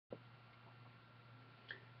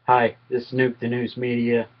Hi, this is Nuke the News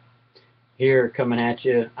Media here coming at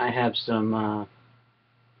you. I have some,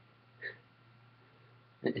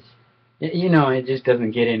 it just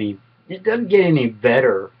doesn't get any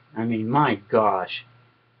better. I mean, my gosh,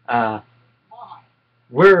 uh,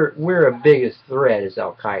 we're a biggest threat as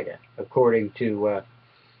Al Qaeda, according to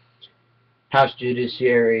House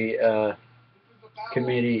Judiciary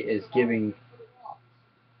Committee is giving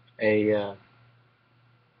a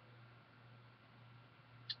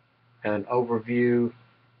an overview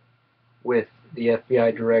with the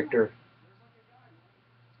FBI director,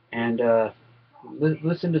 and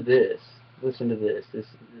listen to this. Listen to this. This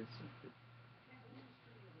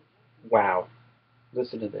wow.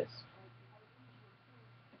 Listen to this.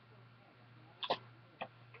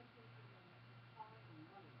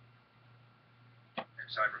 And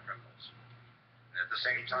cyber criminals. And at the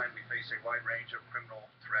same time, we face a wide range of criminal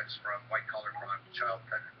threats from white-collar crime to child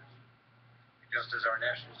predators. Just as our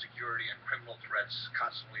national security and criminal threats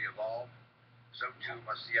constantly evolve, so too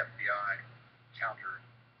must the FBI counter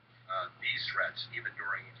these threats even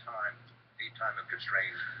during a time of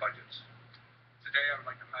constrained budgets. Today, I would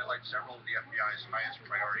like to highlight several of the FBI's highest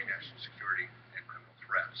priority national security and criminal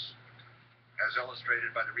threats. As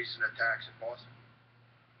illustrated by the recent attacks in Boston,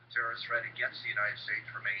 the terrorist threat against the United States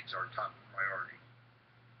remains our top priority.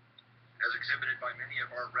 As exhibited by many of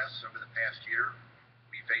our arrests over the past year,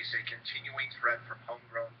 we face a continuing threat from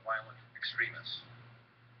homegrown violent extremists.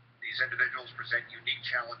 These individuals present unique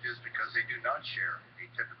challenges because they do not share a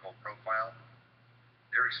typical profile.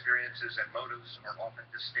 Their experiences and motives are often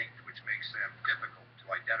distinct, which makes them difficult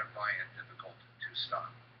to identify and difficult to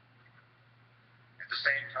stop. At the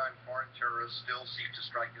same time, foreign terrorists still seek to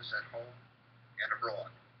strike us at home and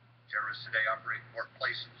abroad. Terrorists today operate in more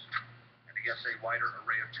places and against a wider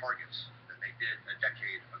array of targets than they did a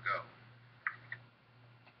decade ago.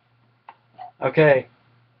 Okay,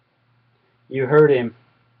 you heard him.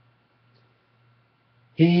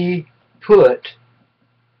 He put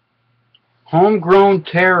homegrown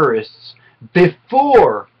terrorists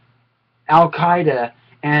before Al Qaeda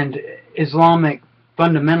and Islamic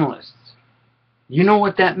fundamentalists. You know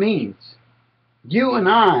what that means. You and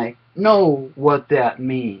I know what that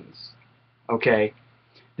means. Okay?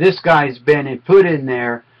 This guy's been put in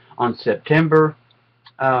there on September,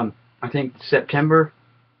 I think September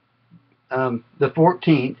the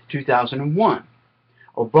 14th, 2001.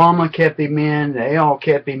 Obama kept him in. They all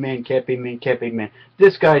kept him in, kept him in, kept him in.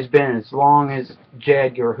 This guy's been as long as J.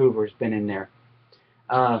 Edgar Hoover's been in there.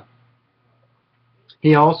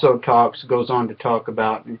 He also goes on to talk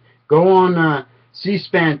about, go on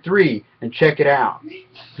C-SPAN 3 and check it out.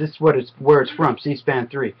 This is where it's from, C-SPAN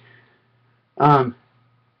 3.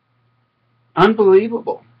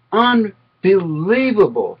 Unbelievable.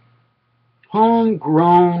 Unbelievable.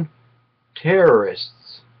 Homegrown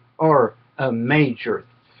terrorists are a major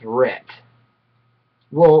threat.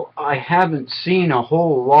 Well, I haven't seen a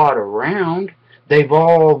whole lot around. They've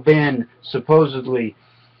all been supposedly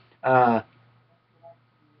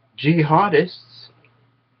jihadists,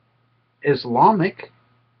 Islamic,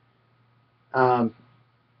 and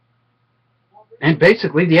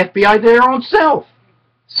basically the FBI their own self.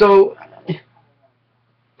 So,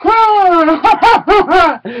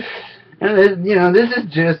 this is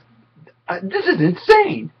just, this is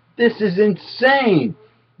insane. This is insane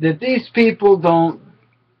that these people don't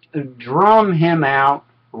drum him out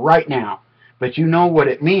right now. But you know what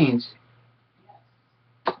it means.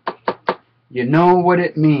 You know what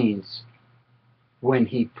it means when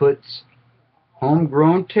he puts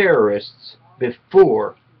homegrown terrorists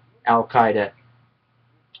before Al Qaeda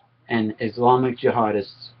and Islamic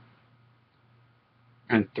jihadists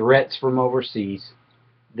and threats from overseas.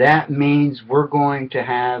 That means we're going to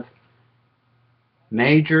have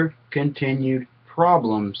major continued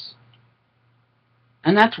problems.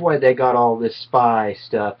 And that's why they got all this spy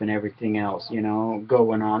stuff and everything else,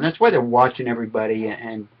 going on. That's why they're watching everybody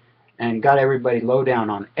and got everybody low down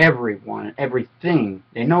on everyone, everything.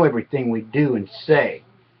 They know everything we do and say.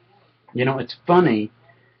 It's funny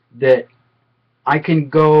that I can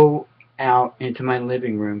go out into my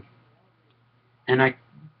living room and I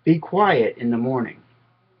be quiet in the morning.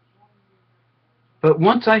 But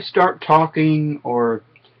once I start talking or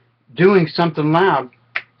doing something loud,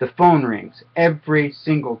 the phone rings every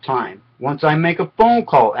single time. Once I make a phone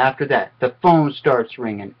call after that, the phone starts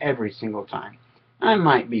ringing every single time. I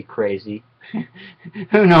might be crazy.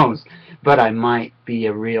 Who knows? But I might be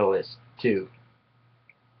a realist, too.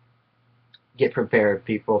 Get prepared,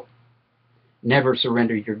 people. Never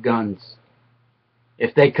surrender your guns.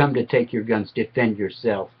 If they come to take your guns, defend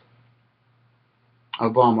yourself.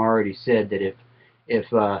 Obama already said that if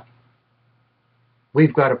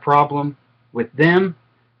we've got a problem with them,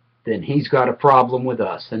 then he's got a problem with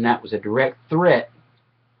us. And that was a direct threat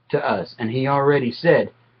to us. And he already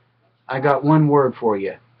said, I got one word for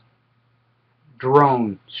you: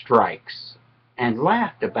 drone strikes. And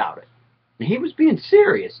laughed about it. And he was being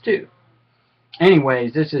serious, too.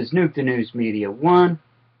 Anyways, this is Nuke the News Media 1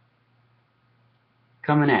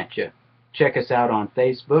 coming at you. Check us out on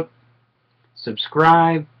Facebook.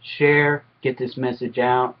 Subscribe, share, get this message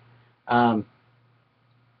out.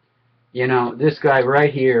 You know, this guy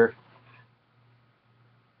right here,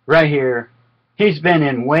 he's been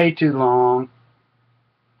in way too long,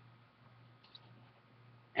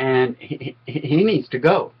 and he needs to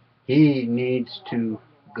go. He needs to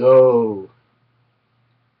go.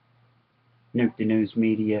 Nuke the News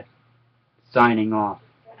Media, signing off.